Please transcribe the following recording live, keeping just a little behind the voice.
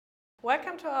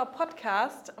Welcome to our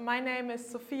podcast. My name is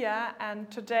Sophia, and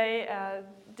today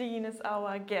Dean is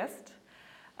our guest.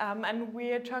 And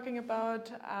we are talking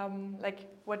about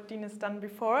what Dean has done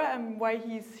before and why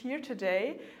he's here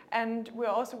today. And we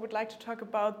also would like to talk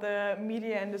about the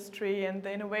media industry and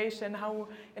the innovation, how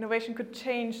innovation could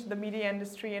change the media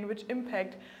industry and which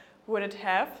impact would it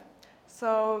have.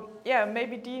 So yeah,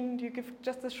 maybe Dean, you give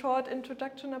just a short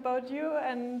introduction about you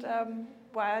and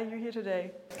why are you here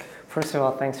today? First of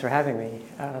all, thanks for having me.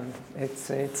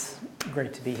 It's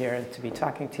great to be here and to be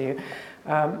talking to you.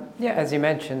 As you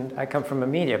mentioned, I come from a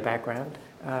media background.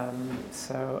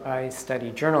 So I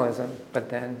studied journalism, but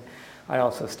then I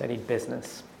also studied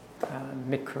business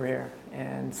mid-career.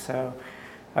 And so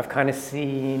I've kind of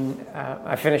seen,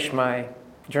 I finished my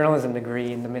journalism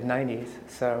degree in the mid-90s,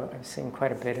 so I've seen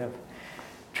quite a bit of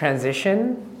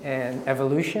transition and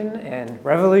evolution and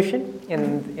revolution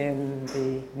in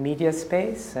the media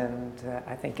space, and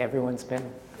I think everyone's been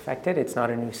affected. It's not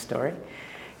a new story.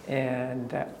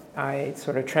 And I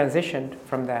sort of transitioned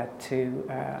from that to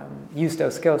use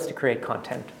those skills to create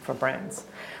content for brands,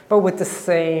 but with the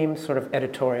same sort of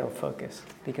editorial focus,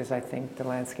 because I think the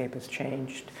landscape has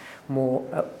changed more,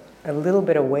 a little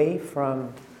bit away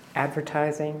from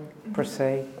advertising per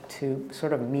se to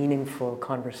sort of meaningful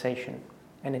conversation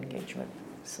and engagement.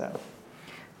 So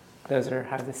those are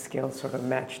how the skills sort of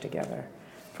match together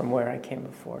from where I came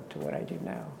before to what I do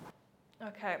now.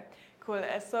 Okay, cool.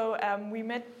 So we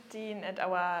met Dean at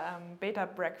our beta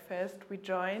breakfast we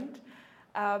joined.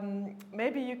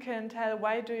 Maybe you can tell,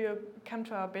 why do you come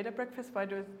to our beta breakfast? Why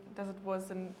does it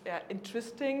was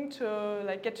interesting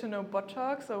to get to know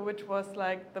BotTalk? So which was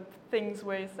the things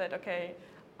where you said, okay,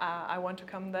 I want to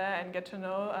come there and get to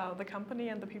know the company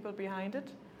and the people behind it?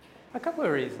 A couple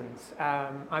of reasons.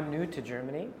 I'm new to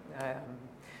Germany,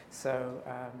 so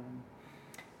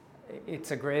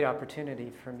it's a great opportunity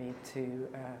for me to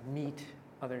meet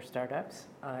other startups.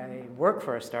 I work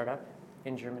for a startup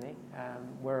in Germany.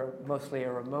 We're mostly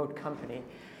a remote company,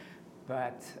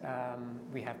 but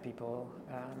we have people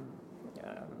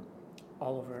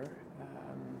all over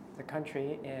the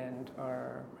country, and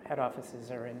our head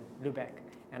offices are in Lübeck,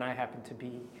 and I happen to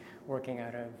be working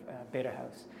out of Beta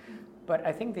House. But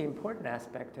I think the important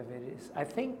aspect of it is, I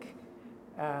think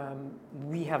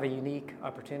we have a unique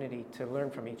opportunity to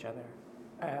learn from each other.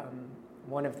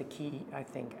 One of the key, I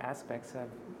think, aspects of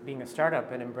being a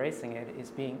startup and embracing it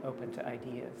is being open to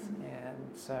ideas.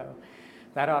 And so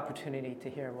that opportunity to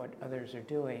hear what others are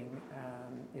doing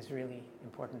is really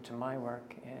important to my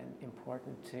work and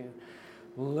important to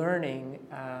learning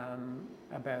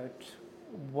about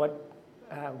what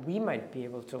we might be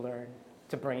able to learn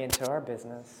to bring into our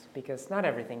business, because not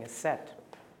everything is set.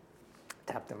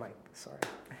 Tap the mic, sorry.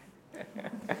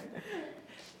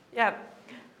 Yeah.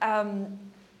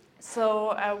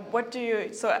 What do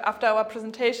you? So after our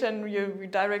presentation, we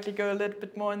directly go a little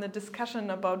bit more in the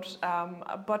discussion about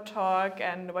BotTalk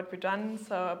and what we've done.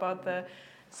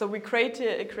 So we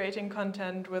creating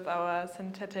content with our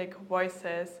synthetic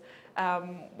voices.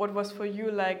 What was for you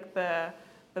the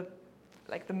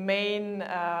main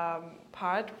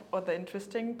part or the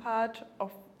interesting part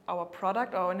of our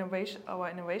product, our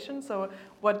innovation? So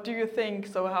what do you think?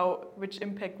 So which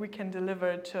impact we can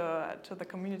deliver to the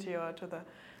community or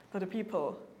to the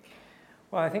people?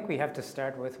 Well, I think we have to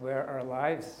start with where our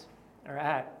lives are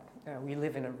at. We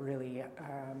live in a really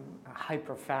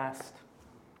hyper-fast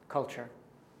culture.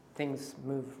 Things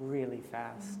move really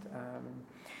fast.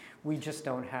 We just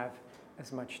don't have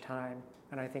as much time.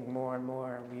 And I think more and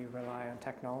more we rely on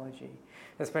technology,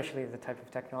 especially the type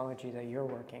of technology that you're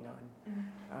working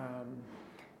on.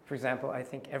 For example, I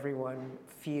think everyone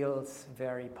feels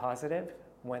very positive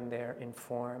when they're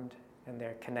informed and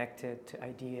they're connected to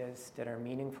ideas that are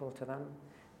meaningful to them,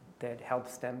 that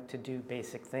helps them to do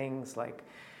basic things like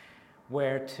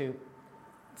where to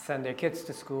send their kids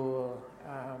to school,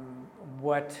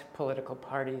 what political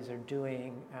parties are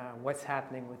doing, what's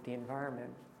happening with the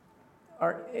environment.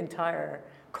 Our entire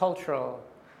cultural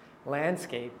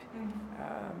landscape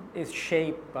is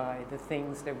shaped by the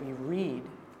things that we read,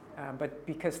 but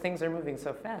because things are moving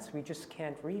so fast, we just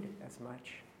can't read it as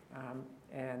much.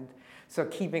 And so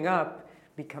keeping up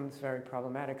becomes very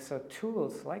problematic. So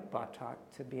tools like BotTalk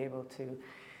to be able to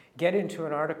get into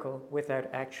an article without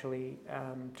actually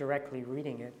directly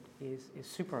reading it is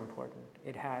super important.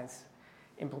 It has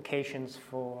implications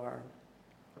for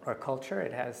our culture.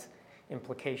 It has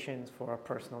implications for our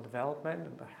personal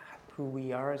development, who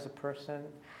we are as a person,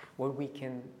 what we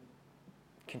can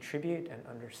contribute and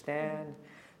understand.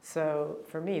 So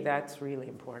for me, that's really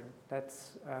important.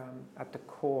 That's at the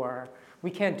core.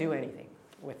 We can't do anything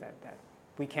without that.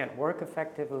 We can't work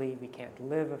effectively, we can't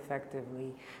live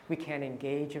effectively, we can't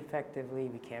engage effectively,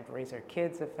 we can't raise our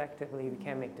kids effectively, we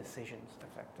can't make decisions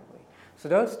effectively. So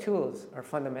those tools are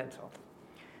fundamental.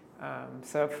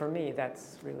 So for me,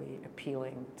 that's really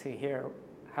appealing to hear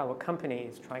how a company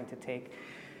is trying to take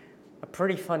a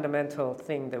pretty fundamental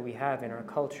thing that we have in our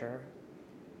culture,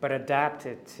 but adapt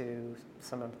it to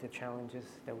some of the challenges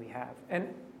that we have.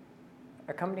 And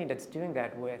a company that's doing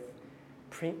that with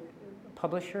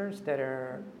publishers that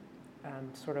are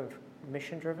sort of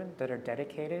mission-driven, that are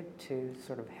dedicated to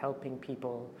sort of helping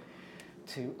people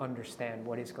to understand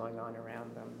what is going on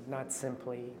around them, not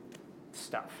simply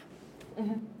stuff.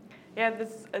 Mm-hmm. Yeah,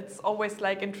 it's always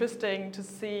like interesting to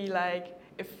see like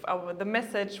if the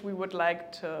message we would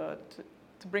like to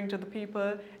bring to the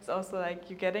people is also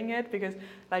like you getting it, because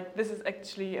like this is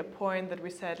actually a point that we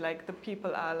said, like the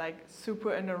people are like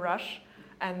super in a rush,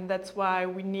 and that's why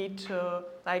we need to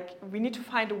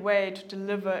find a way to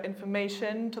deliver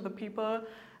information to the people,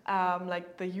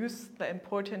 like the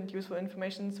important useful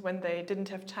informations when they didn't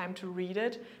have time to read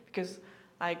it, because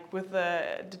like with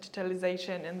the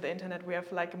digitalization and the internet, we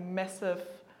have like massive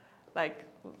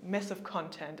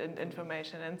content and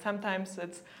information, and sometimes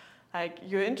it's like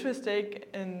you're interested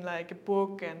in like a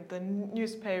book and the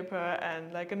newspaper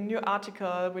and like a new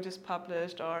article which is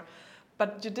published,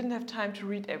 but you didn't have time to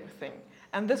read everything.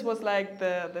 And this was like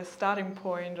the starting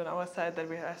point on our side, that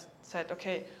we said,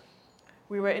 okay,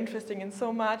 we were interested in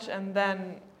so much, and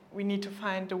then we need to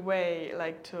find a way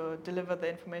like to deliver the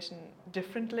information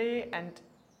differently, and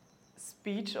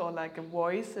speech or like a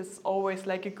voice is always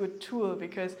like a good tool,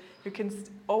 because you can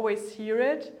always hear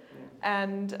it,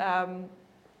 and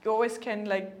you always can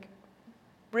like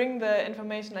bring the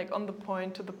information like on the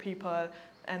point to the people,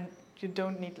 and you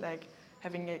don't need like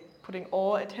putting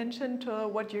all attention to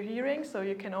what you're hearing. So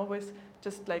you can always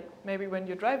just like, maybe when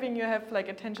you're driving you have like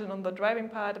attention on the driving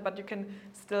part, but you can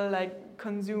still like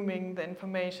consuming the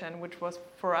information, which was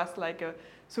for us like a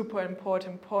super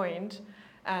important point,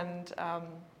 and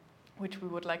which we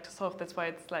would like to solve. That's why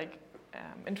it's like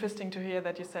interesting to hear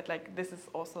that you said like this is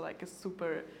also like a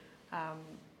super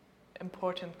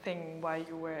important thing why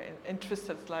you were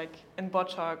interested like in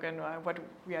BotTalk and what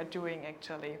we are doing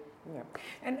actually. Yeah,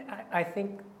 and I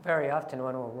think very often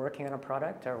when we're working on a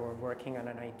product or we're working on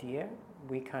an idea,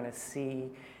 we kind of see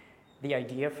the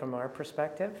idea from our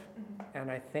perspective,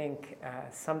 and I think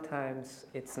sometimes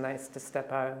it's nice to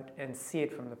step out and see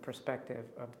it from the perspective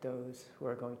of those who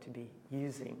are going to be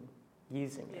using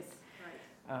it.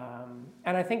 Right.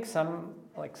 And I think some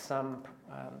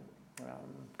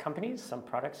companies, some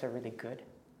products are really good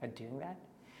at doing that.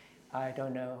 I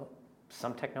don't know,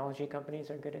 some technology companies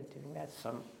are good at doing that,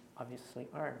 some obviously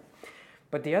aren't.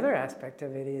 But the other aspect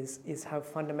of it is how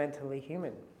fundamentally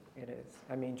human it is.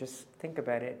 I mean, just think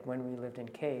about it. When we lived in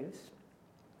caves,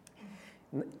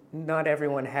 not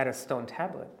everyone had a stone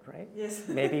tablet, right? Yes.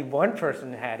 Maybe one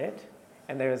person had it,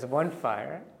 and there was one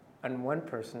fire, and one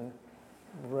person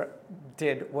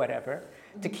did whatever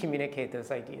to communicate those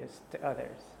ideas to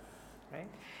others, right?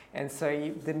 And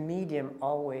so the medium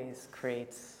always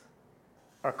creates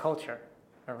our culture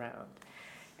around.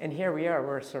 And here we are,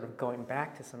 we're sort of going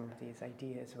back to some of these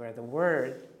ideas where the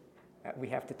word, we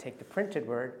have to take the printed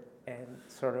word and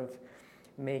sort of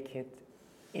make it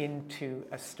into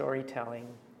a storytelling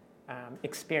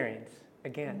experience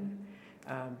again.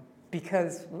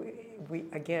 Because we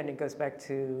again, it goes back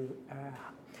to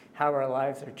how our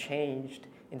lives are changed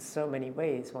in so many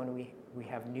ways when we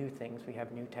have new things, we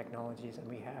have new technologies, and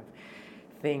we have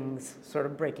things sort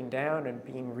of breaking down and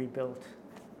being rebuilt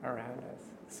around us.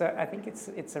 So I think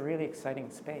it's a really exciting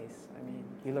space. I mean,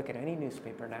 you look at any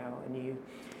newspaper now, and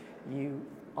you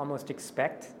almost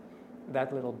expect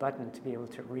that little button to be able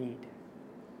to read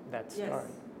that story.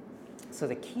 Yes. So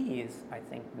the key is, I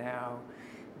think, now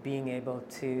being able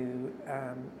to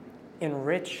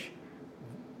enrich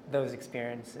those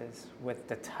experiences with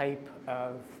the type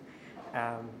of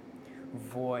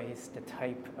voice, the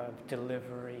type of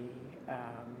delivery,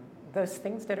 those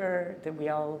things that we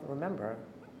all remember.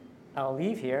 I'll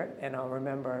leave here and I'll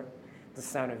remember the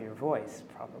sound of your voice,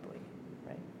 probably,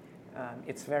 right?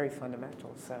 It's very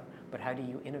fundamental. So, but how do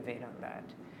you innovate on that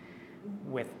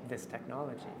with this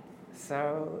technology?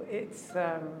 So it's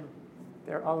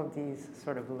there are all of these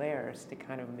sort of layers to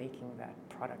kind of making that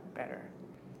product better.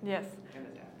 Yes.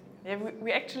 Yeah,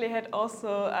 we actually had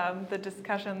also the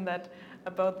discussion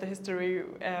about the history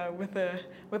with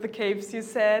the caves. You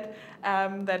said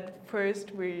that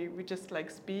first we just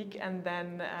like speak, and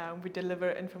then we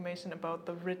deliver information about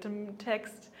the written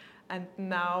text, and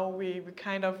now we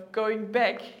kind of going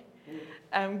back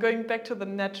to the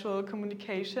natural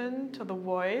communication, to the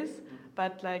voice,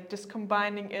 but like just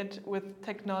combining it with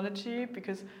technology,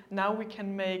 because now we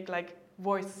can make like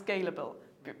voice scalable.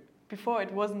 Before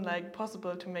it wasn't like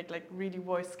possible to make like really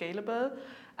voice scalable,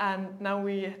 and now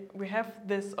we have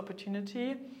this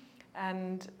opportunity,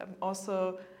 and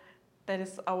also that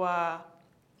is our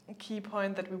key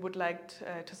point, that we would like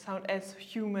to sound as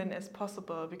human as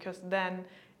possible, because then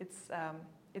it's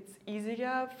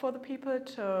easier for the people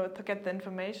to get the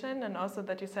information, and also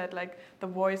that you said like the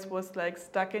voice was like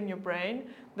stuck in your brain.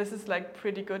 This is like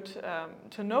pretty good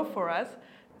to know for us.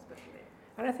 Especially.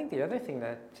 And I think the other thing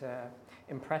that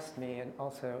impressed me and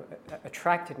also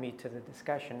attracted me to the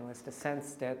discussion was the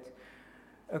sense that,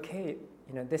 okay,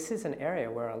 this is an area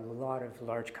where a lot of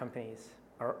large companies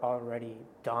are already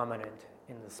dominant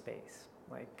in the space.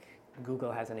 Like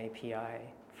Google has an API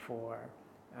for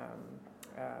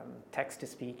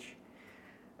text-to-speech.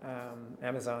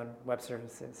 Amazon Web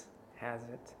Services has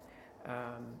it.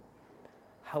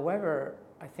 However,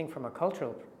 I think from a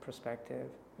cultural perspective,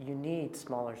 you need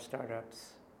smaller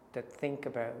startups that think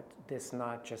about this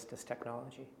not just as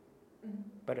technology,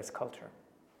 but as culture.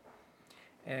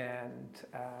 And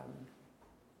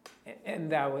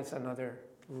that was another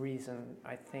reason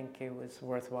I think it was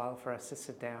worthwhile for us to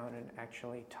sit down and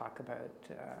actually talk about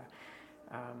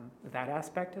that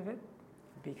aspect of it,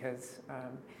 because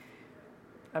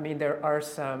there are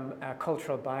some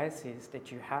cultural biases that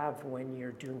you have when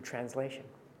you're doing translation,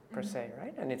 per se,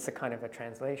 right? And it's a kind of a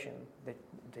translation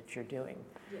that you're doing.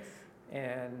 Yes.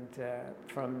 And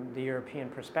from the European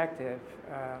perspective,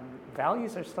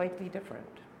 values are slightly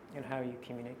different in how you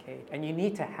communicate, and you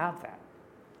need to have that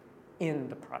in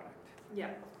the product.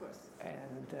 Yeah, of course.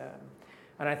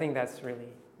 And I think that's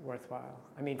really worthwhile.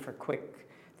 For quick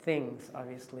things,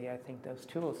 obviously, I think those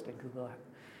tools that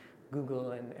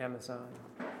Google and Amazon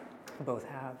both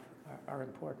have are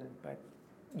important, but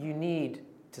you need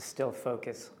to still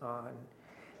focus on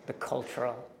the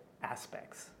cultural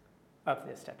aspects of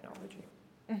this technology.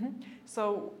 Mm-hmm.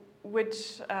 So,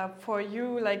 which for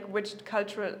you, like which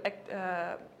cultural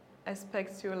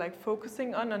aspects you're like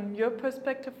focusing on your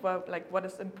perspective? Well, like what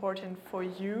is important for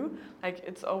you? Like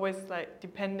it's always like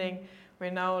depending.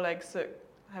 We now like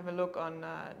have a look on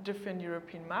different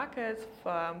European markets.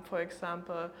 For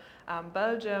example,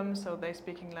 Belgium. So they're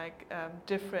speaking like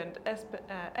different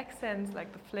accents,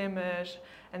 like the Flemish,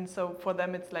 and so for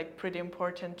them it's like pretty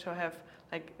important to have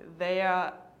like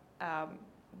their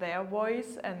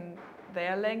voice and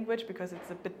their language, because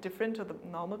it's a bit different to the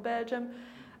normal Belgium.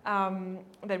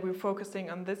 That we're focusing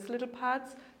on these little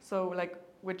parts. So, like,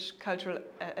 which cultural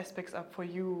aspects are for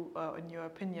you, in your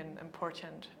opinion,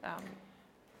 important?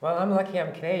 Well, I'm lucky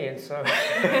I'm Canadian, so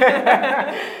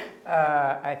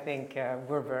I think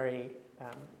we're very.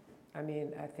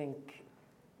 I think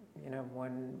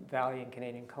one value in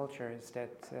Canadian culture is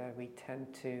that we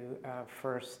tend to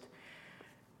first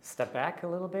step back a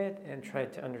little bit and try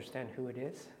to understand who it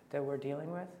is that we're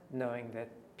dealing with, knowing that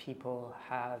people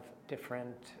have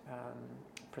different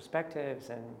perspectives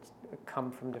and come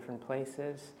from different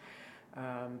places.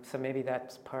 So maybe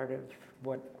that's part of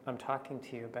what I'm talking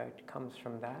to you about, comes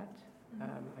from that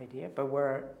idea. But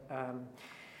we're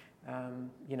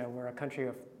a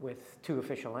country with two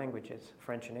official languages,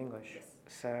 French and English. Yes.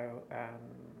 So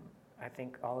I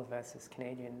think all of us as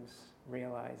Canadians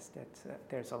realize that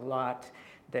there's a lot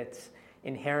that's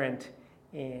inherent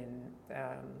in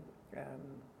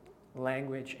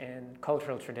language and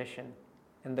cultural tradition,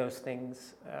 and those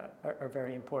things are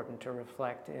very important to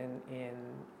reflect in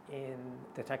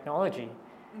the technology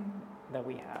that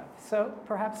we have. So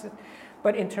perhaps,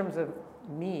 but in terms of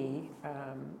me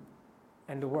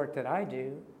and the work that I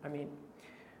do,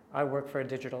 I work for a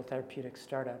digital therapeutic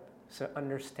startup, so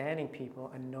understanding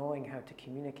people and knowing how to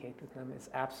communicate with them is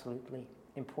absolutely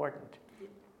important.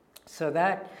 So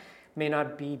that may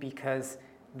not be because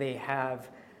they have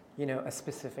a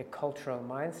specific cultural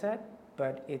mindset,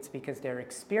 but it's because they're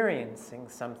experiencing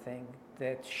something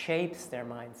that shapes their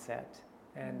mindset,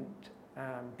 and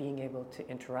being able to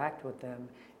interact with them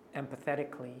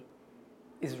empathetically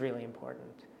is really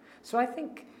important. So I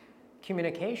think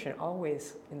communication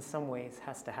always, in some ways,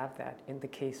 has to have that. In the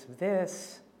case of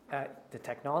this, the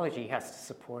technology has to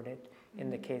support it. In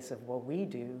the case of what we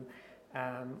do,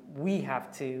 we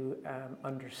have to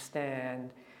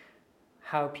understand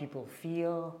how people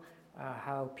feel,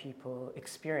 how people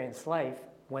experience life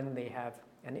when they have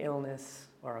an illness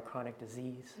or a chronic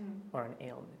disease or an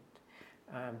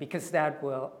ailment, because that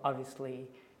will obviously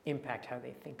impact how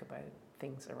they think about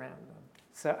things around them.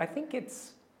 So I think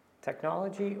it's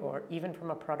technology, or even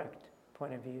from a product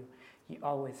point of view, you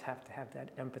always have to have that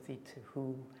empathy to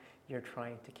who you're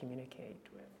trying to communicate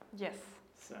with. Yes.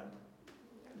 So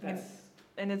that's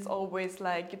and it's always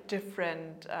like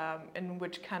different in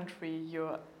which country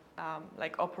you're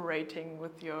like operating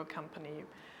with your company.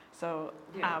 So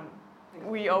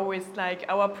we always like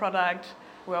our product.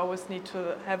 We always need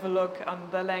to have a look on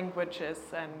the languages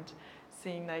and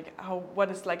seeing like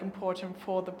what is like important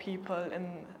for the people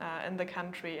in the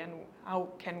country, and how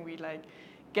can we like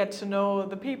get to know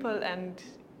the people, and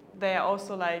they are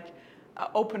also like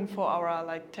open for our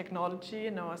like technology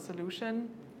and our solution.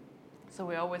 So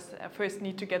we always first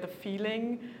need to get a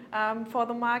feeling for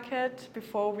the market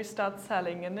before we start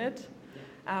selling in it.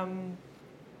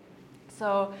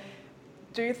 So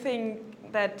do you think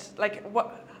that, like,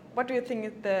 what do you think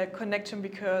is the connection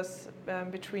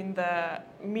between the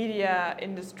media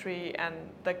industry and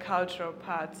the cultural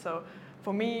part? So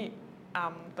for me,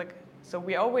 so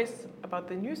we always about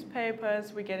the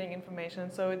newspapers, we're getting information.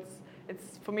 So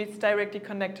it's for me, it's directly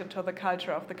connected to the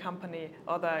culture of the company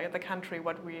or the country,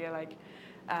 what we are like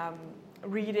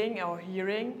reading or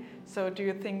hearing. So do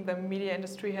you think the media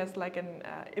industry has like an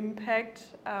impact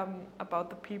about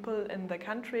the people in the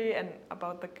country and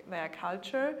about their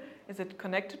culture? Is it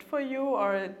connected for you,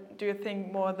 or do you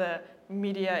think more the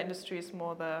media industry is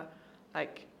more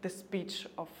the speech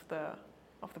of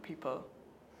the people?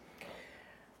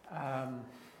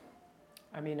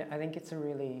 I mean, I think it's a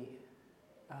really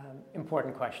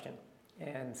important question.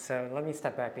 And so let me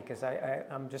step back, because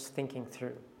I'm just thinking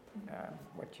through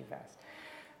what you've asked.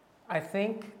 I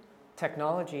think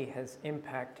technology has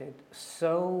impacted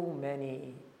so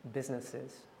many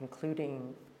businesses,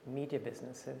 including media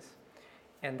businesses,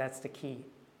 and that's the key.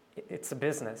 It's a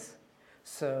business,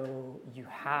 so you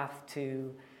have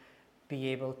to be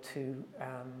able to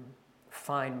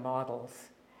find models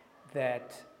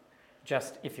that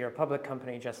just, if you're a public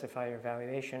company, justify your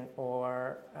valuation,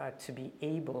 or to be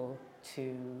able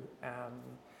to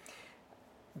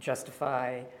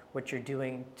justify what you're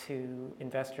doing to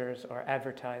investors or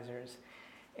advertisers.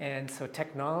 And so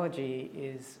technology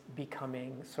is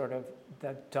becoming sort of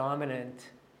the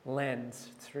dominant lens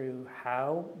through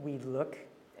how we look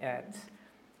at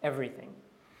everything.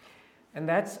 And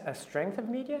that's a strength of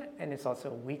media, and it's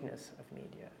also a weakness of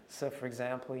media. So for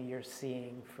example, you're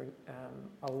seeing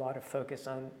a lot of focus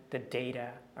on the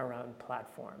data around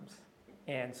platforms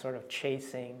and sort of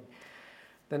chasing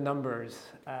the numbers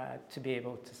to be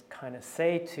able to kind of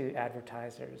say to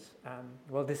advertisers,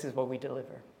 well, this is what we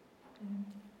deliver.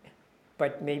 Mm-hmm.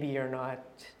 But maybe you're not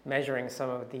measuring some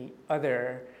of the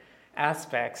other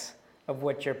aspects of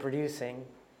what you're producing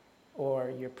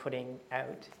or you're putting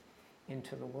out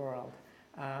into the world.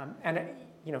 And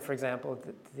you know, for example,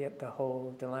 the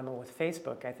whole dilemma with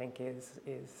Facebook, I think,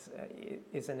 is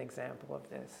an example of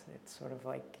this. It's sort of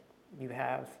like you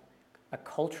have a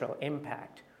cultural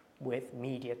impact with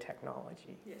media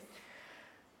technology. Yes.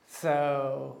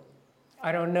 So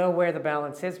I don't know where the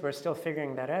balance is. We're still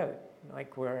figuring that out.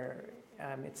 Like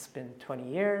it's been 20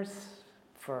 years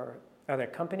for other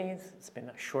companies. It's been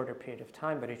a shorter period of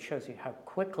time, but it shows you how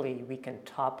quickly we can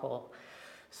topple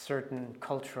certain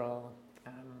cultural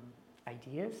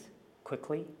ideas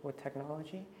quickly with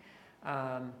technology.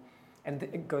 And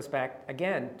it goes back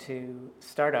again to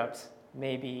startups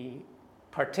maybe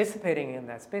participating in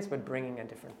that space, but bringing a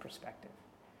different perspective.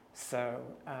 So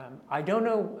I don't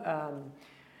know.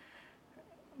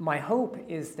 My hope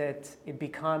is that it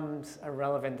becomes a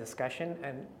relevant discussion,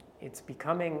 and it's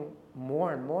becoming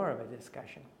more and more of a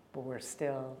discussion, but we're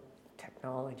still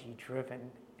technology driven,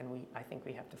 and I think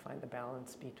we have to find the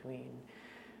balance between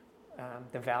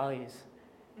the values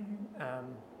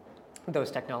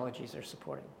those technologies are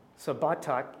supporting. So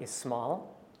BotTalk is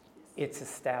small. It's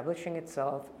establishing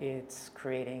itself. It's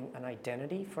creating an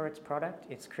identity for its product.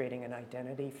 It's creating an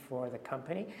identity for the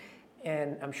company.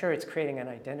 And I'm sure it's creating an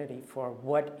identity for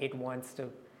what it wants to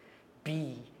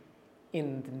be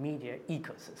in the media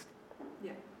ecosystem.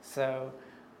 Yeah. So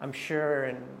I'm sure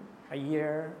in a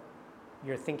year,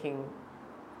 your thinking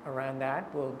around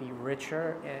that will be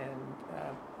richer and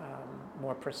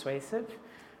more persuasive.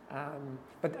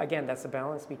 But again, that's a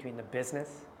balance between the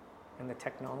business and the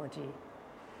technology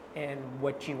and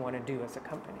what you want to do as a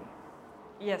company.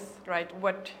 Yes, right.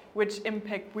 Which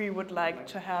impact we would like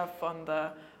to have on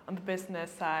the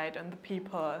business side and the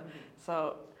people. Mm-hmm.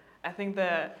 So I think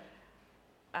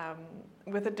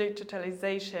with the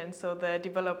digitalization, so the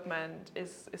development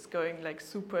is going like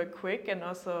super quick, and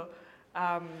also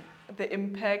the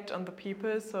impact on the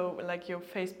people. So like your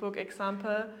Facebook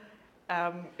example,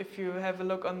 if you have a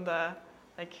look on the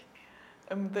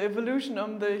evolution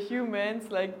of the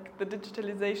humans, like the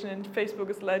digitalization in Facebook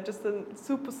is like just a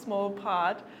super small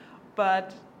part,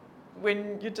 but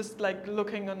when you're just like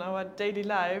looking on our daily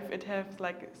life, it has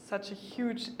like such a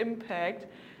huge impact,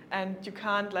 and you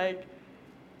can't like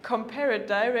compare it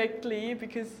directly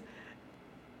because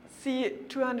see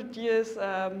 200 years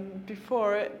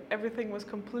before everything was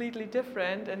completely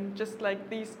different, and just like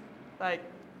these like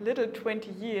little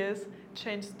 20 years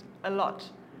changed a lot,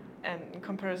 and in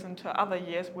comparison to other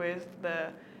years where the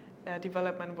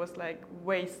development was like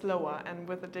way slower. And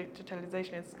with the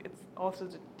digitalization it's also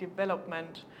the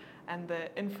development and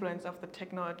the influence of the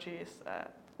technology is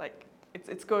like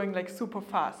it's going like super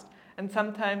fast. And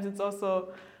sometimes it's also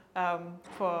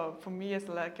for me as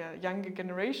like a younger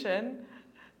generation,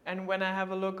 and when I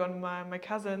have a look on my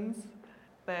cousins,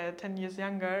 they're 10 years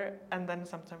younger, and then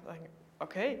sometimes I think,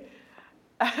 okay,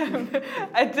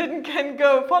 I can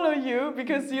go follow you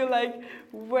because you're like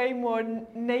way more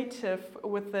native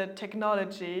with the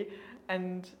technology,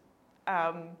 and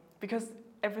because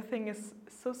everything is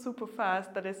so super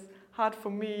fast that it's hard for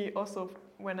me also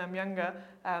when I'm younger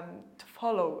to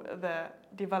follow the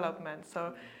development.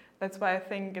 So that's why I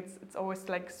think it's always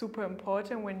like super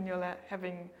important when you're like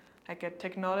having like a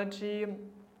technology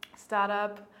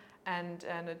startup and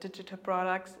a digital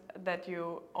products, that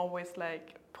you always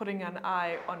like putting an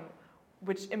eye on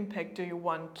which impact do you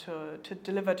want to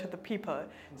deliver to the people.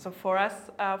 So for us,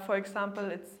 for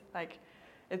example,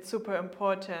 it's super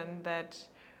important that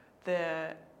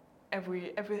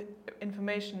every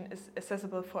information is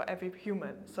accessible for every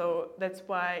human. So that's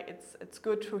why it's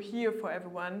good to hear for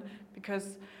everyone,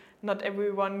 because not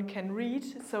everyone can read,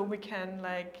 so we can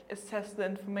like assess the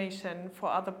information for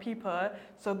other people.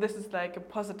 So this is like a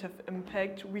positive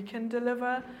impact we can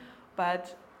deliver.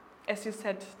 But as you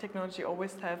said, technology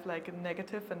always have like a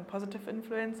negative and positive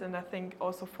influence, and I think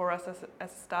also for us as a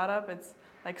startup, it's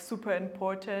like super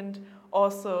important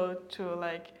also to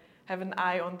like have an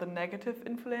eye on the negative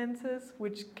influences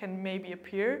which can maybe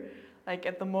appear. Like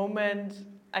at the moment,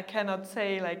 I cannot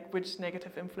say like which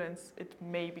negative influence it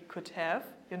maybe could have.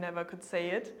 You never could say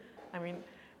it. I mean,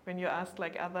 when you ask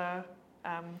like other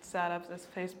startups as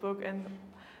Facebook, and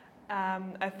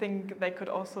I think they could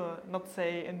also not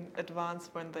say in advance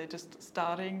when they're just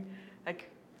starting, like,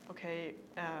 okay,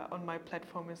 on my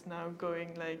platform is now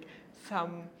going like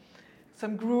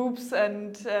some groups,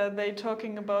 and they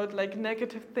talking about like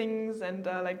negative things and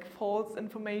like false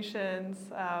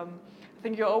informations. I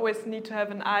think you always need to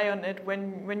have an eye on it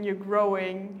when you're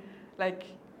growing, like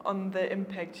on the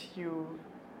impact you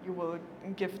will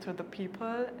give to the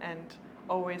people, and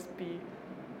always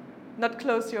not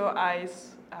close your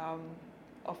eyes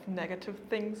of negative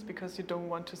things, because you don't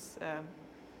want to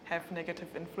have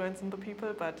negative influence on the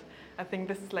people. But I think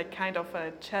this is like kind of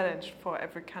a challenge for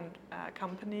every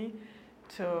company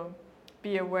to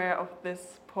be aware of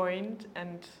this point,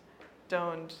 and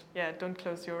don't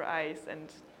close your eyes,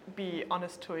 and be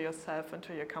honest to yourself and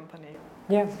to your company.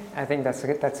 Yeah, I think that's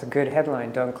a good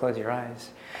headline. Don't close your eyes,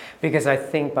 because I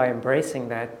think by embracing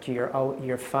that,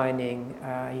 you're finding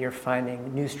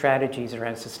new strategies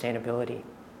around sustainability.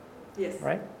 Yes.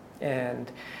 Right, and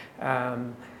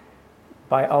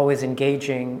by always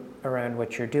engaging around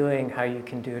what you're doing, how you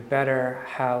can do it better,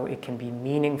 how it can be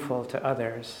meaningful to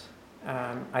others,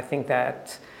 I think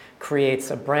that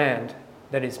creates a brand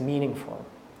that is meaningful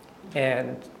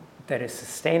and that is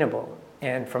sustainable.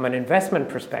 And from an investment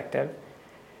perspective,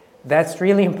 that's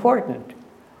really important,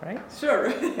 right?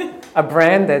 Sure. A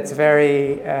brand that's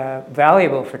very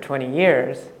valuable for 20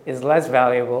 years is less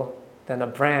valuable than a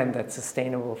brand that's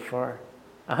sustainable for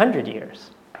 100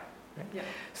 years. Right? Yeah.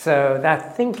 So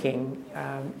that thinking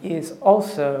is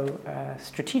also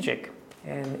strategic,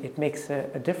 and it makes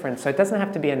a difference. So it doesn't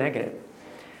have to be a negative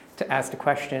to ask the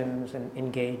questions and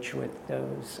engage with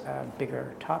those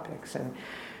bigger topics. And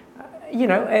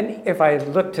and if I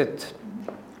looked at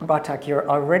Batak, you're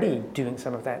already doing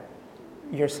some of that.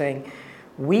 You're saying,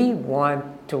 we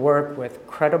want to work with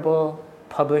credible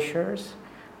publishers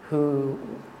who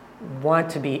want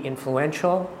to be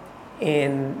influential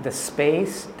in the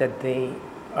space that they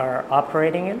are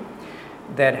operating in,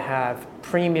 that have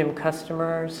premium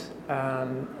customers,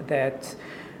 that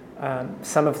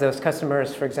some of those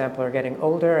customers, for example, are getting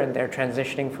older and they're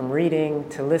transitioning from reading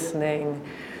to listening.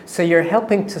 So you're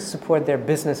helping to support their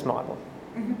business model.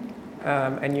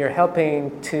 And you're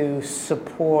helping to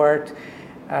support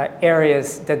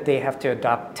areas that they have to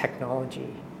adopt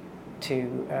technology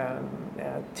to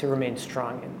remain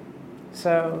strong in.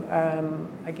 So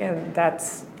again,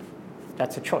 that's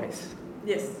a choice.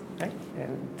 Yes. Right?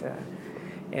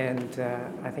 And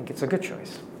I think it's a good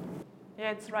choice.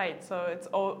 Yeah, it's right. So it's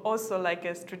also like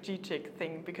a strategic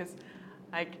thing, because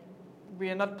like we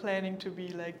are not planning to be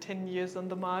like 10 years on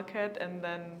the market and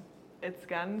then it's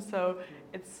gone. So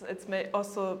it's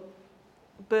also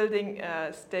building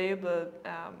a stable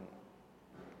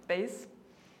base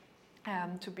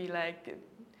to be like,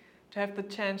 to have the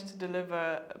chance to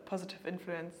deliver a positive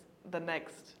influence the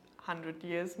next 100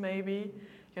 years maybe.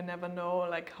 You never know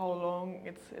like how long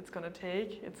it's gonna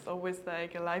take. It's always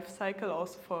like a life cycle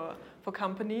also for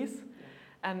companies.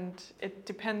 And it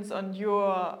depends on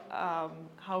your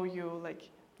how you like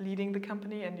leading the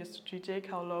company and your strategic,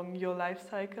 how long your life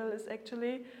cycle is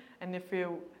actually. And if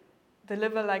you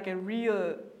deliver like a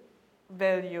real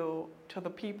value to the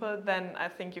people, then I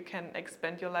think you can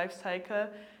expand your life cycle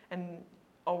and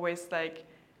always like,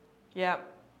 yeah,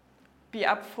 be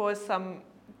up for some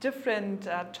different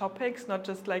topics, not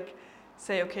just like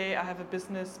say, okay, I have a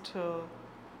business to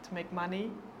make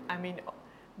money. I mean,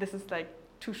 this is like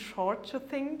too short to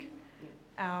think.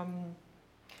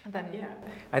 Then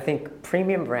I think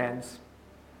premium brands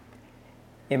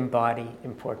embody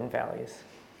important values.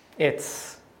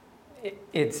 It's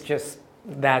just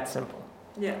that simple.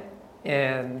 Yeah.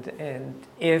 And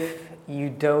if you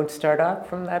don't start out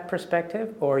from that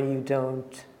perspective, or you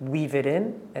don't weave it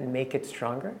in and make it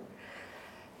stronger,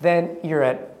 then you're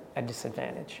at a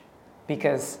disadvantage.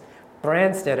 Because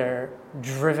brands that are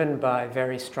driven by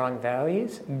very strong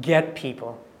values get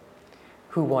people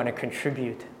who want to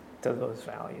contribute to those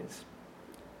values.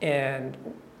 And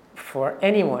for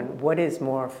anyone, what is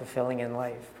more fulfilling in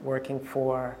life? Working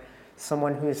for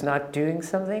someone who is not doing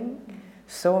something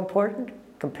so important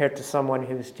compared to someone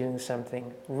who's doing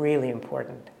something really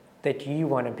important that you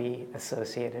want to be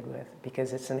associated with,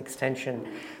 because it's an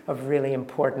extension of really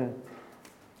important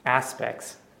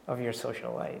aspects of your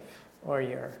social life, or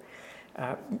your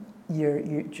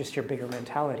just your bigger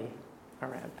mentality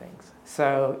around things.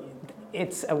 So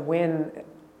it's a win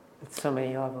at so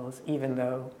many levels, even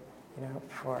though, you know,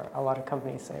 for a lot of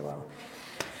companies say, well,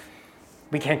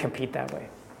 we can't compete that way.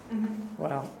 Mm-hmm.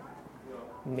 Well,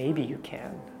 maybe you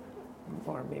can,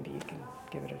 or maybe you can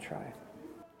give it a try.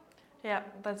 Yeah,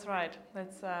 that's right.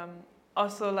 That's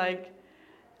also like,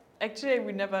 actually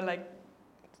we never like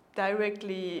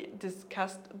directly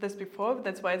discussed this before.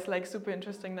 That's why it's like super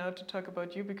interesting now to talk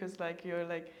about you, because like you're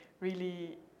like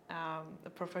really a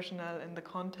professional in the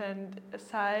content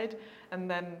side. And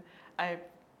then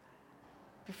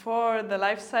before the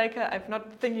life cycle, I'm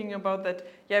not thinking about that.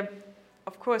 Yeah,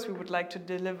 of course we would like to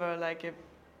deliver like a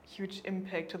huge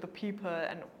impact to the people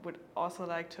and would also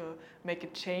like to make a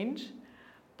change.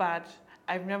 But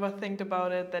I've never think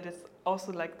about it that it's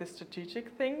also like the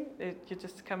strategic thing. You're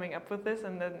just coming up with this,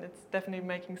 and then it's definitely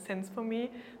making sense for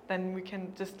me. Then we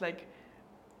can just like,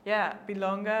 yeah, be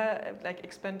longer, like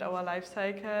expand our life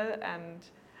cycle and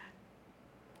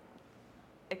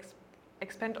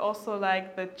expand also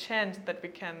like the chance that we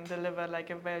can deliver like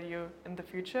a value in the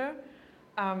future.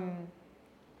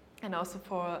 And also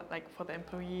for the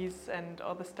employees and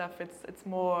all the stuff, it's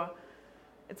more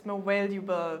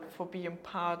valuable for being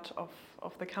part of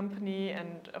the company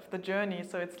and of the journey.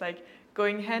 So it's like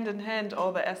going hand in hand,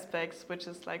 all the aspects, which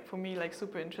is like for me like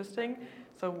super interesting.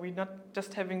 So we're not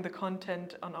just having the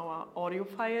content on our audio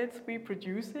files we're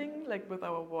producing like with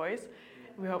our voice.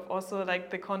 We have also like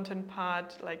the content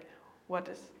part, like what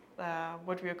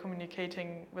we are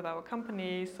communicating with our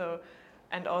company. So,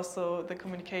 and also the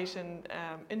communication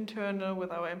internal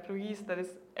with our employees. That is,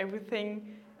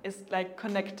 everything is like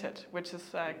connected, which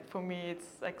is like for me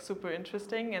it's like super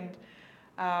interesting, and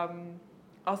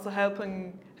also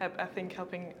helping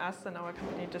us and our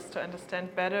company just to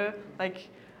understand better like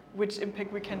which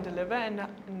impact we can deliver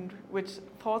and which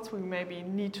thoughts we maybe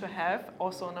need to have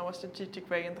also in our strategic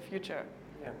way in the future.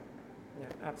 Yeah,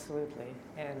 absolutely.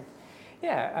 And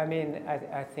yeah, I mean,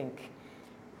 I think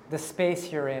the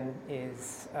space you're in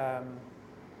is a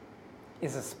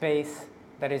space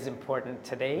that is important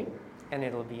today, and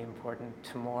it'll be important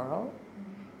tomorrow.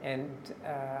 Mm-hmm. And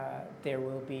there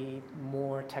will be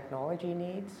more technology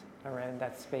needs around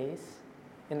that space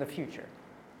in the future.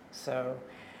 So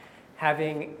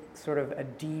having sort of a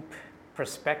deep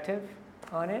perspective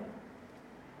on it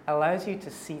allows you to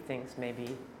see things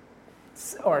maybe,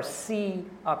 or see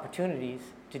opportunities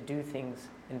to do things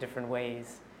in different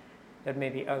ways that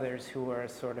maybe others who are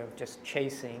sort of just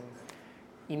chasing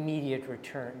immediate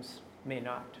returns may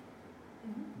not.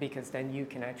 Mm-hmm. Because then you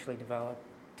can actually develop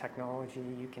technology,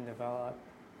 you can develop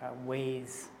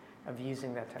ways of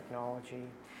using that technology,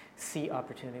 see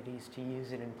opportunities to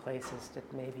use it in places that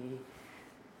maybe,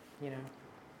 you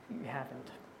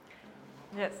haven't.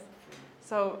 Yes.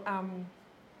 So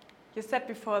you said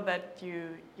before that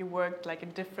you worked like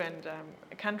in different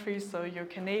countries, so you're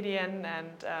Canadian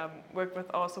and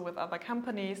worked also with other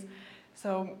companies.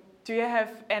 So do you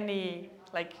have any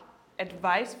like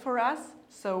advice for us?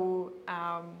 So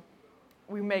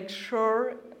we make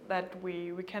sure that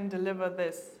we can deliver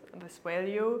this this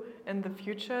value in the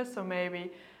future. So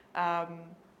maybe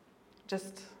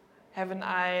just have an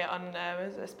eye on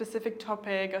a specific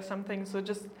topic or something. So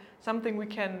just something we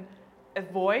can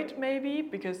avoid maybe,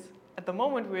 because at the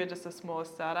moment we're just a small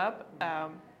startup.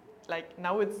 Like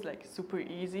now it's like super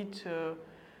easy to,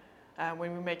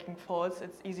 when we're making faults,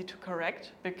 it's easy to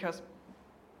correct because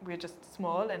we're just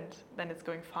small and then it's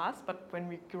going fast. But when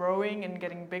we're growing and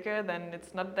getting bigger, then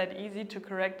it's not that easy to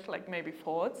correct like maybe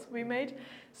faults we made.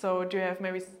 So do you have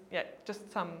maybe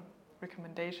just some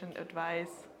recommendation,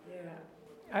 advice?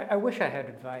 Yeah, I wish I had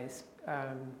advice.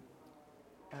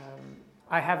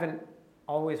 I haven't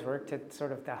always worked at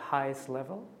sort of the highest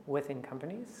level within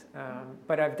companies,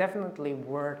 but I've definitely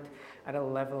worked at a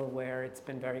level where it's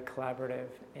been very collaborative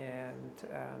and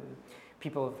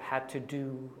people have had to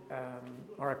do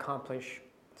or accomplish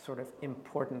sort of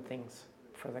important things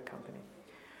for the company.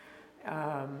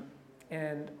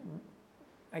 And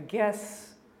I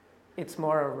guess it's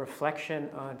more a reflection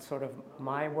on sort of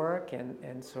my work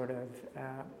and sort of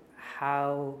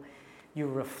how you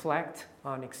reflect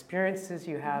on experiences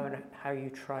you have and how you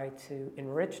try to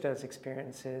enrich those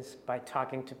experiences by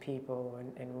talking to people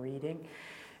and reading.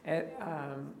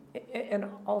 And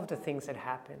all of the things that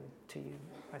happen to you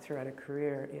throughout a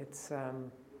career, it's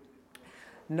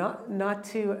not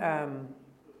to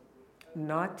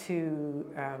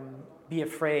be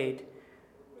afraid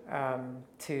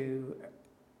to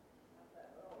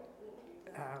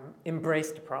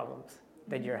embrace the problems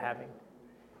that you're having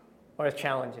or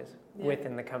challenges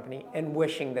within the company and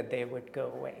wishing that they would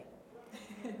go away.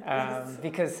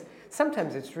 Because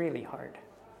sometimes it's really hard,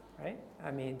 right?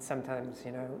 I mean, sometimes,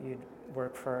 you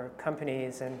work for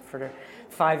companies and for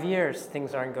 5 years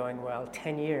things aren't going well,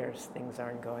 10 years things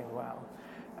aren't going well.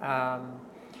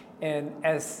 And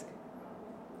as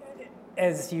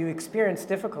you experience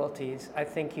difficulties, I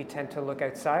think you tend to look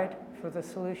outside for the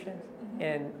solutions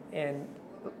and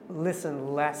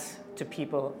listen less to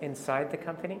people inside the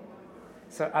company.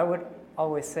 So I would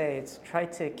always say it's try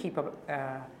to keep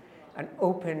an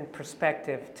open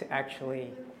perspective to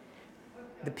actually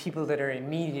the people that are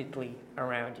immediately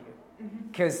around you,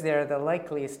 because they're the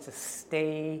likeliest to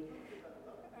stay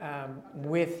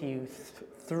with you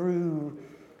through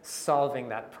solving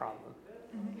that problem.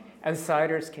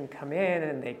 Outsiders can come in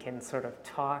and they can sort of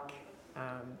talk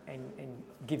and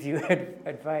give you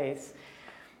advice,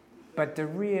 but the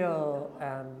real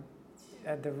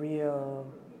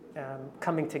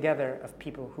coming together of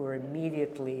people who are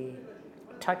immediately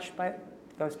touched by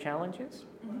those challenges,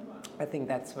 I think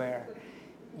that's where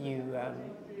you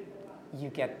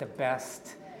get the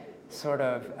best sort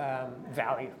of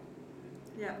value.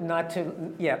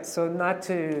 So not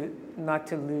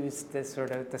to lose the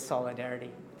sort of the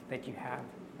solidarity that you have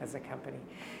as a company.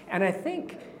 And I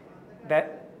think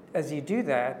that as you do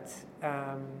that,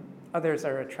 others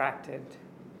are attracted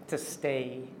to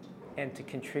stay and to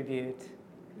contribute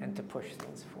and to push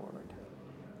things forward.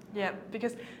 Yeah,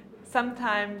 because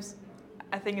sometimes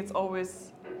I think it's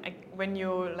always like when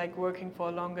you're like working for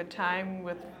a longer time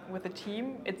with a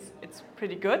team, it's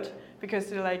pretty good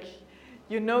because you're like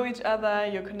you know each other,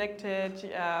 you're connected,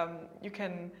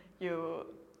 you're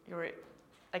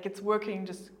like it's working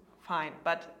just fine.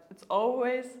 But it's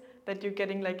always that you're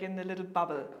getting like in a little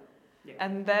bubble. Yeah.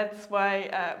 And that's why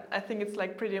I think it's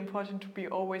like pretty important to be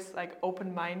always like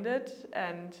open-minded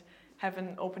and have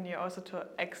an open ear also to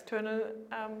external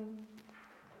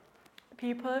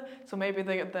people. So maybe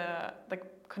the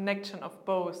connection of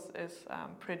both is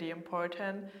pretty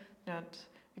important.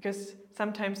 Because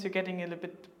sometimes you're getting a little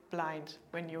bit blind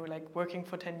when you're like working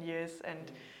for 10 years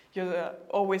and you're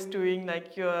always doing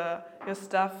like your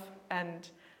stuff, and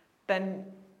then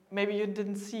maybe you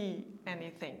didn't see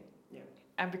anything.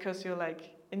 And because you're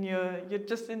like you're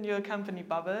just in your company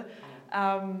bubble.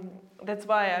 That's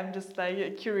why I'm just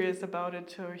like curious about it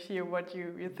to hear what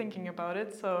you're thinking about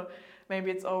it. So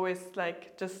maybe it's always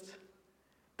like just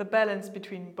the balance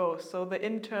between both. So the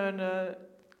internal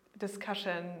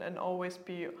discussion and always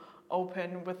be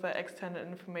open with the external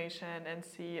information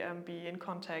and be in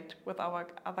contact with our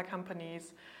other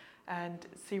companies and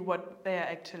see what they are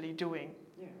actually doing.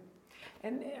 Yeah.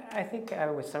 And I think I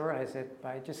would summarize it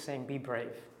by just saying be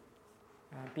brave.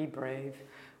 Be brave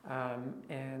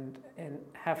and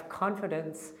have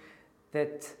confidence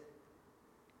that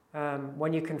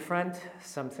when you confront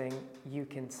something, you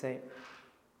can say,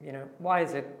 why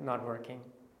is it not working?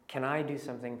 Can I do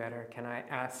something better? Can I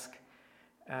ask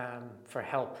for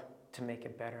help to make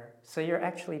it better? So you're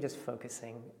actually just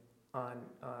focusing on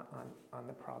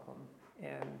the problem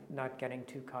and not getting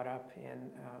too caught up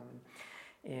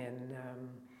in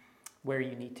where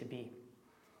you need to be,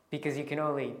 because you can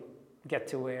only get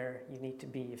to where you need to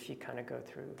be if you kind of go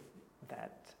through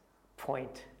that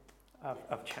point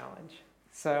of challenge.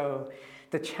 So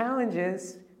the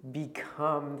challenges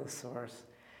become the source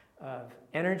of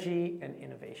energy and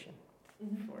innovation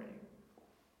for you.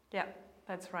 Yeah,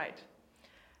 that's right.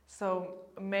 So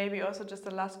maybe also just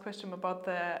the last question about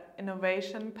the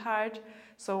innovation part.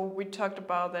 So we talked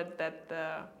about that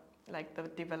the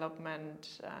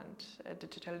development and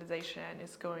digitalization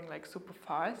is going like super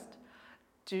fast.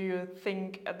 Do you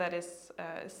think that is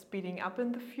speeding up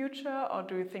in the future, or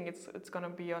do you think it's gonna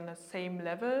be on the same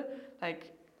level,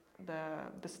 like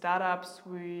the startups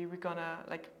we gonna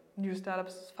like new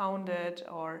startups founded,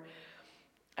 or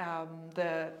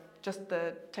the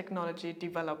technology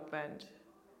development?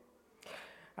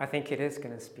 I think it is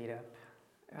going to speed up.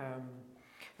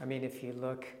 I mean, if you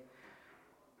look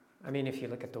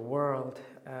at the world,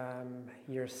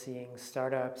 you're seeing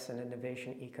startups and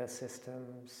innovation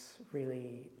ecosystems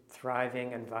really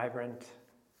thriving and vibrant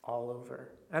all over.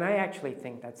 And I actually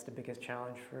think that's the biggest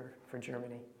challenge for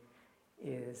Germany,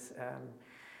 is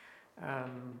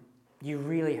you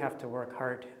really have to work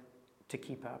hard to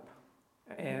keep up.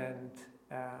 And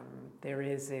there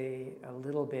is a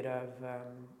little bit of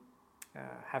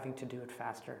having to do it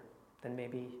faster than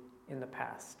maybe in the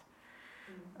past.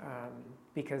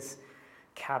 Because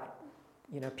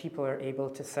people are able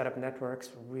to set up networks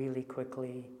really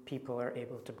quickly. People are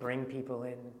able to bring people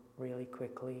in really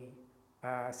quickly.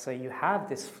 So you have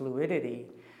this fluidity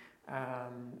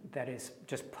that is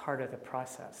just part of the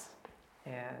process.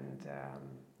 And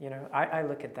I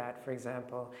look at that, for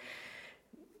example.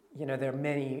 There are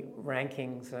many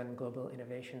rankings on global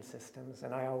innovation systems,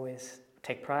 and I always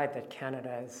take pride that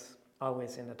Canada is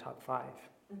always in the top 5.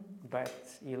 But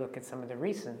you look at some of the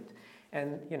recent,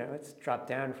 and it's dropped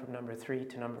down from number 3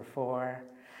 to number 4.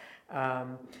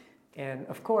 And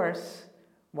of course,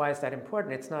 why is that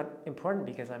important? It's not important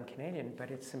because I'm Canadian,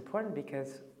 but it's important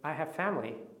because I have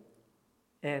family.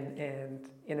 And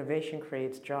innovation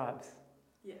creates jobs.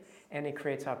 Yes. And it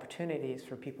creates opportunities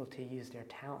for people to use their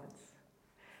talents.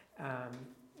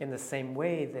 In the same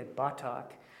way that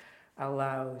Botoc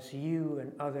allows you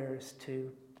and others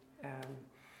to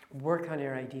work on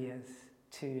your ideas,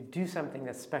 to do something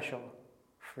that's special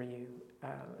for you.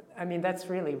 That's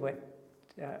really what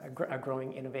a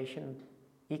growing innovation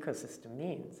ecosystem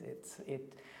means.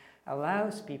 It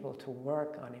allows people to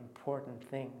work on important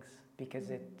things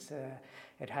because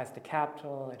it has the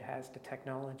capital, it has the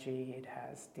technology, it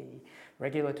has the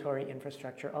regulatory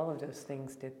infrastructure, all of those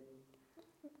things that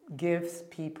gives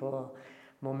people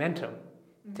momentum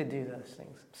to do those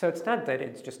things. So it's not that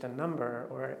it's just a number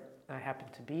or I happen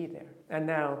to be there. And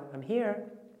now I'm here,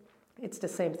 it's the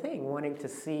same thing, wanting to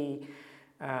see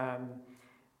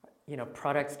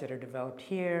products that are developed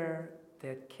here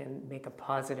that can make a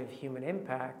positive human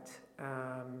impact.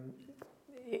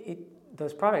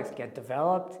 Those products get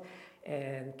developed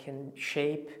and can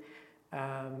shape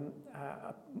a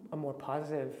more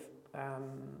positive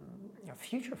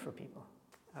future for people.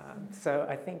 So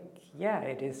I think,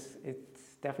 it's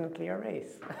definitely a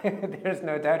race. There's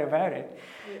no doubt about it.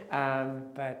 I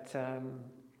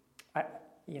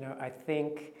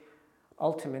think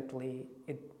ultimately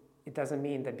it doesn't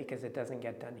mean that because it doesn't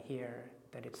get done here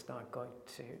that it's not going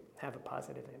to have a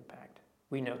positive impact.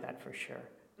 We know that for sure.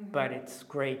 Mm-hmm. But it's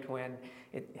great when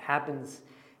it happens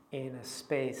in a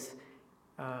space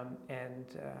and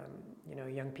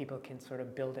young people can sort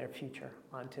of build their future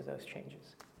onto those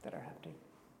changes that are happening.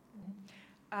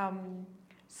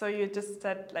 So you just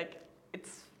said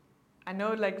I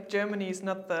know Germany is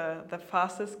not the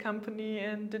fastest company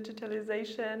in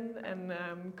digitalization in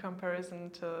comparison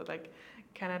to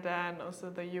Canada and also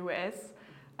the US.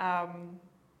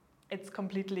 It's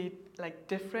completely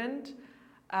different.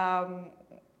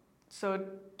 So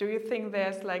do you think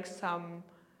there's some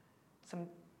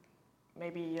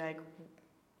maybe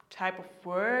type of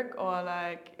work or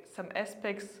some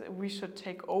aspects we should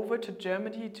take over to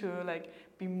Germany to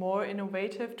be more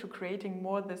innovative, to creating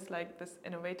more this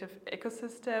innovative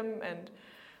ecosystem and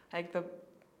the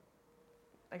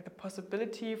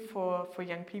possibility for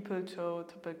young people to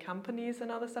build companies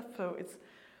and other stuff? So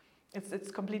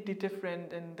it's completely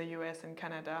different in the US and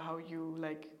Canada how you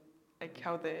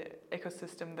how the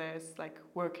ecosystem there is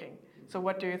working. So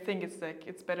what do you think?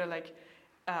 It's better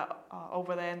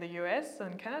over there in the US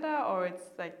and Canada, or it's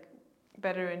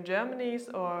better in Germany,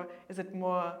 or is it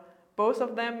more both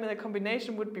of them? The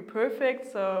combination would be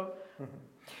perfect. So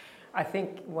I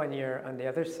think when you're on the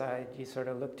other side, you sort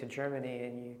of look to Germany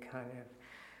and you kind of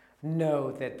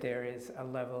know that there is a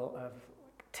level of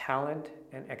talent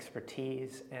and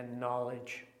expertise and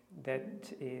knowledge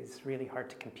that is really hard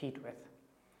to compete with.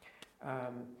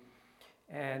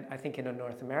 And I think in a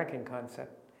North American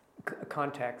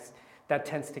context, that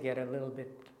tends to get a little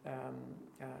bit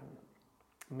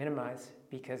minimized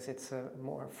because it's a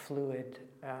more fluid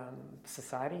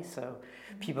society. So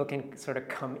people can sort of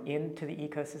come into the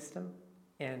ecosystem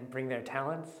and bring their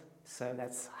talents. So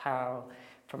that's how,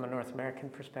 from a North American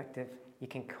perspective, you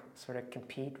can sort of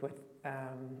compete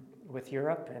with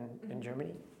Europe and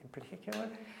Germany in particular.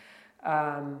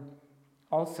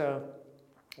 Also,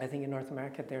 I think in North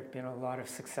America there have been a lot of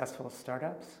successful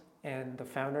startups, and the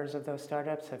founders of those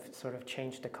startups have sort of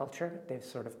changed the culture. They've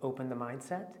sort of opened the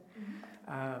mindset.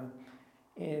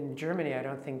 In Germany, I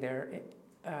don't think there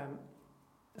are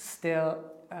still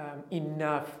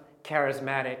enough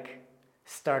charismatic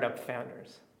startup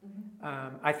founders.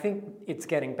 I think it's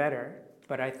getting better,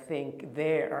 but I think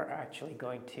they are actually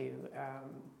going to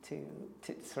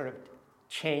sort of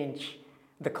change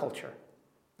the culture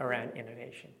around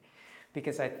innovation,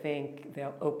 because I think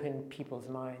they'll open people's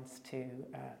minds to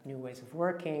new ways of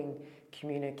working,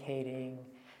 communicating,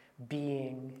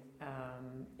 being,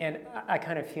 and I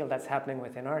kind of feel that's happening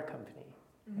within our company.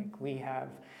 Like we have,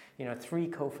 3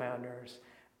 co-founders.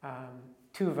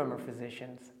 2 of them are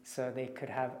physicians, so they could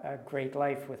have a great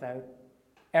life without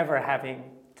ever having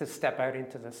to step out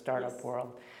into the startup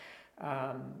world.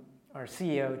 Our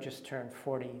CEO just turned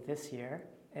 40 this year,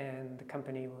 and the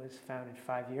company was founded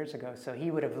 5 years ago. So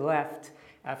he would have left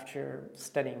after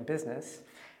studying business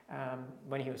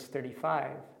when he was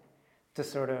 35 to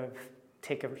sort of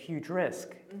take a huge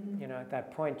risk. At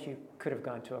that point, you could have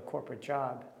gone to a corporate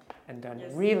job and done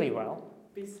really well.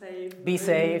 Be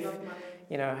safe.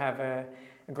 Have a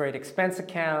great expense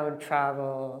account,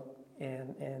 travel,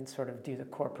 and sort of do the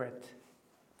corporate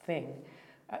thing.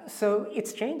 So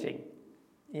it's changing.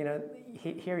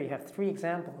 Here you have 3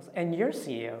 examples, and your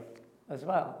CEO as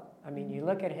well. I mean, you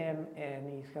look at him,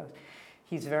 and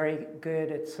he's very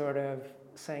good at sort of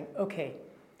saying, okay,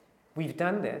 we've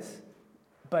done this,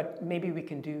 but maybe we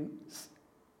can do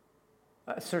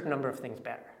a certain number of things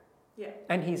better. Yeah.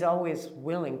 And he's always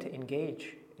willing to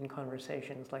engage in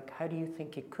conversations like, how do you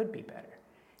think it could be better?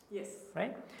 Yes.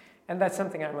 Right? And that's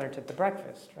something I learned at the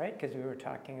breakfast, right? Because we were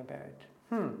talking about,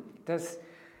 does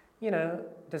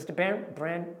the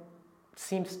brand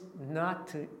seems not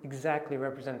to exactly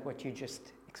represent what you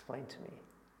just explained to me.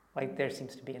 Like there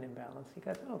seems to be an imbalance. He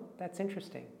goes, oh, that's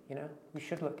interesting. We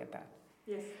should look at that.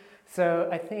 Yes. So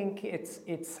I think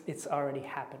it's already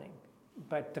happening,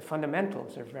 but the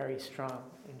fundamentals are very strong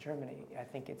in Germany. I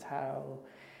think it's how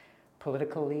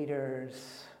political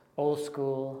leaders, old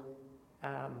school,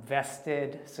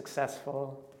 vested,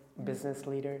 successful business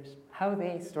leaders, how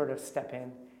they sort of step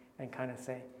in and kind of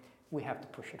say, we have to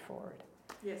push it forward.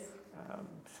 Yes.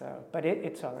 But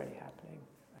it's already happening.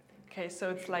 Okay, so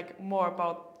it's like more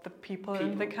about the people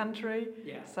in the country.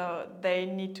 Yeah. So they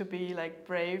need to be like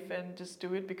brave and just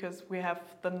do it because we have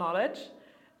the knowledge.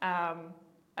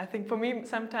 I think for me,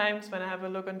 sometimes when I have a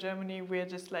look on Germany, we're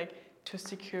just like too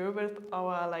secure with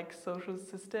our like social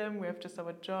system. We have just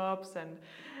our jobs and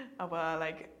our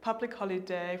like public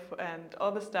holiday and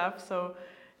all the stuff. So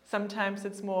sometimes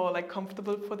it's more like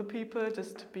comfortable for the people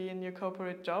just to be in your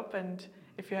corporate job, and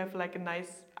if you have like a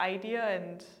nice idea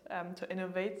and to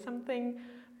innovate something,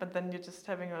 but then you're just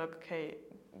having a look, okay,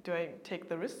 do I take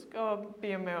the risk or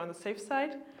be more on the safe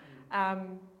side?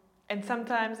 And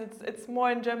sometimes it's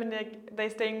more in Germany, like they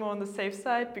staying more on the safe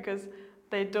side because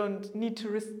they don't need to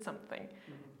risk something.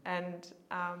 And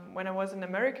when I was in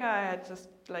America, I had just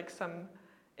like some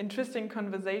interesting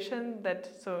conversation that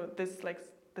so this like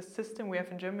the system we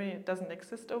have in Germany doesn't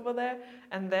exist over there,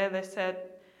 and there they said,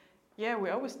 yeah,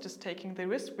 we're always just taking the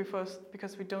risk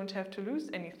because we don't have to lose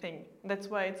anything. That's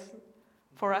why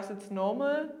for us it's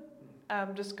normal,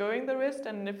 just going the risk,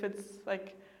 and if it's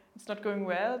like it's not going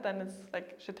well, then it's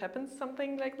like shit happens,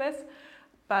 something like this.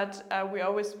 But we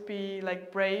always be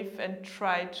like brave and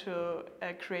try to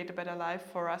create a better life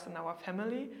for us and our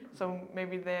family. So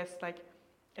maybe there's like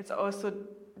it's also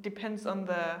depends on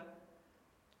the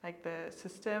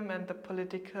system and the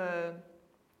political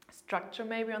structure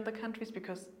maybe on the countries,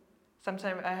 because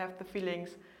sometimes I have the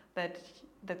feelings that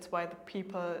that's why the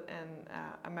people in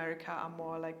America are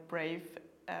more like brave,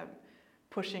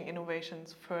 pushing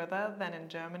innovations further than in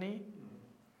Germany.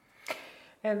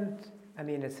 And I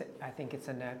mean, I think it's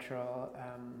a natural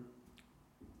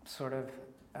sort of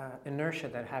inertia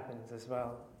that happens as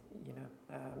well.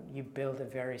 You build a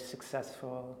very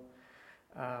successful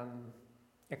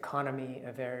economy,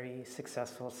 a very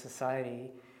successful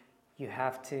society. You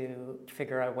have to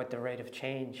figure out what the rate of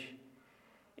change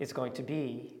is going to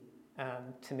be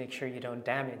to make sure you don't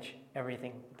damage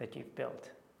everything that you've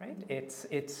built, right?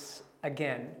 It's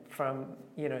again, from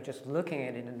just looking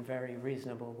at it in a very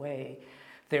reasonable way,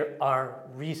 there are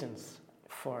reasons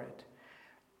for it.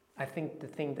 I think the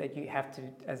thing that you have to,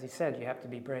 as you said, you have to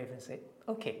be brave and say,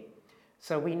 okay,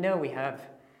 so we know we have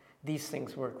these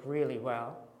things work really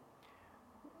well.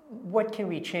 What can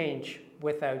we change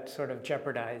without sort of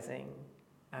jeopardizing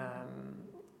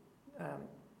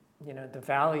the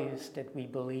values that we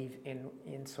believe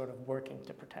in sort of working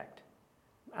to protect?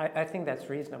 I think that's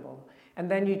reasonable. And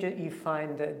then you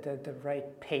find the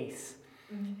right pace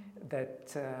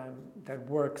that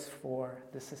works for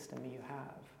the system you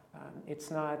have. It's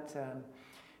not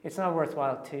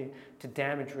worthwhile to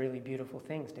damage really beautiful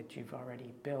things that you've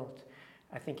already built.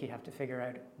 I think you have to figure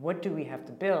out, what do we have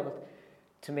to build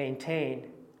to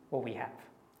maintain what we have?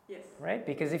 Yes. Right?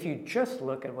 Because if you just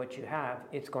look at what you have,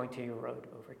 it's going to erode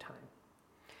over time.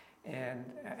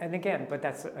 And again, but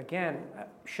that's again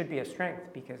should be a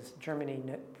strength, because Germany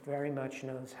very much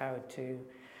knows how to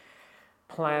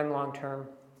plan long term,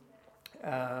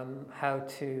 how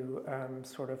to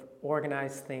sort of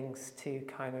organize things to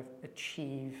kind of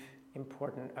achieve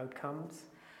important outcomes.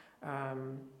 I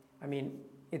mean,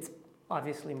 it's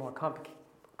obviously more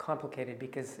complicated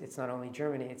because it's not only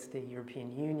Germany, it's the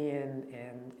European Union,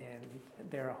 and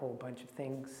there are a whole bunch of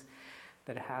things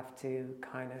that have to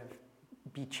kind of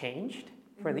be changed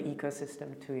for the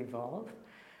ecosystem to evolve,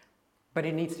 but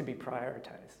it needs to be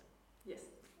prioritized. Yes.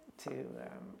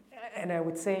 And I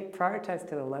would say prioritized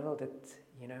to the level that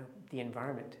the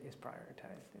environment is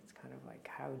prioritized. It's kind of like,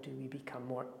 how do we become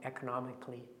more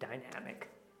economically dynamic?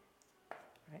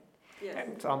 Right? Yes.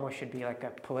 It almost should be like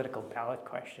a political ballot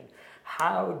question.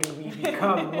 How do we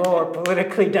become more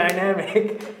politically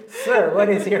dynamic? Sir, what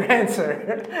is your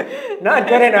answer? Not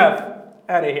good enough.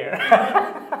 Out of here.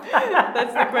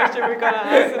 That's the question we're going to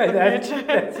ask in the future.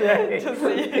 That's right. To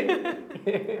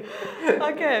see.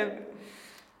 Okay.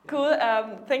 Cool.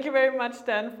 Thank you very much,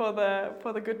 Dan, for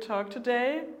the good talk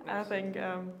today. I think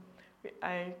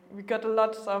we got a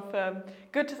lot of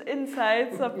good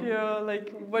insights of your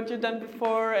what you've done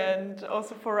before, and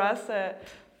also for us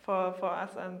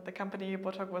and the company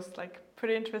Botok was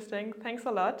pretty interesting. Thanks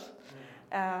a lot.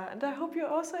 And I hope you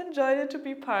also enjoyed it to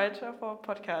be part of our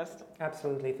podcast.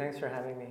 Absolutely. Thanks for having me.